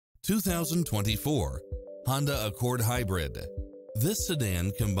2024 Honda Accord Hybrid. This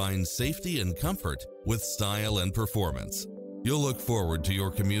sedan combines safety and comfort with style and performance. You'll look forward to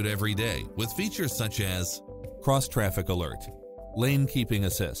your commute every day with features such as cross-traffic alert, lane keeping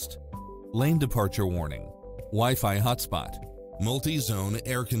assist, lane departure warning, Wi-Fi hotspot, multi-zone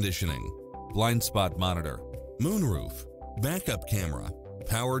air conditioning, blind spot monitor, moonroof, backup camera,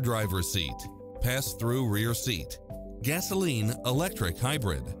 power driver seat, pass-through rear seat, gasoline electric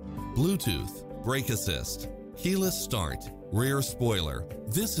hybrid, Bluetooth, brake assist, keyless start, rear spoiler.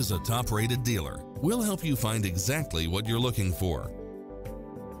 This is a top-rated dealer. We'll help you find exactly what you're looking for.